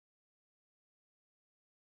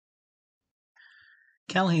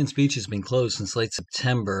Callahans Beach has been closed since late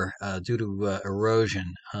September due to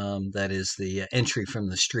erosion. That is, the entry from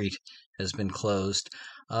the street has been closed.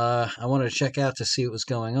 I wanted to check out to see what was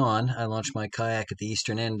going on. I launched my kayak at the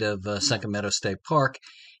eastern end of Sunken Meadow State Park,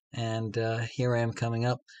 and here I am coming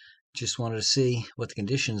up. Just wanted to see what the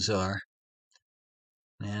conditions are.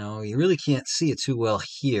 Now, you really can't see it too well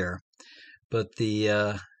here, but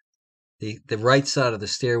the right side of the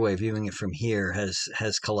stairway, viewing it from here,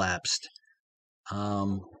 has collapsed.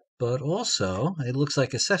 Um, but also, it looks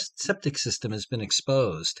like a septic system has been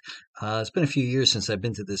exposed. It's been a few years since I've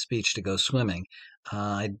been to this beach to go swimming.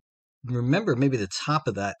 I remember maybe the top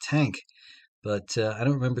of that tank, but I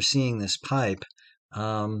don't remember seeing this pipe.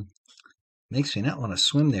 Um, Makes me not want to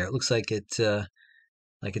swim there. It looks like it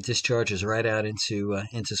discharges right out into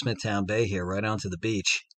Smithtown Bay here, right onto the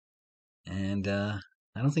beach. And I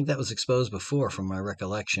don't think that was exposed before, from my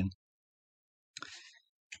recollection.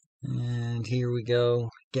 And here we go,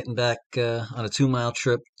 getting back on a 2-mile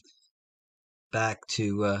trip back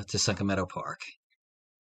to Sunken Meadow Park.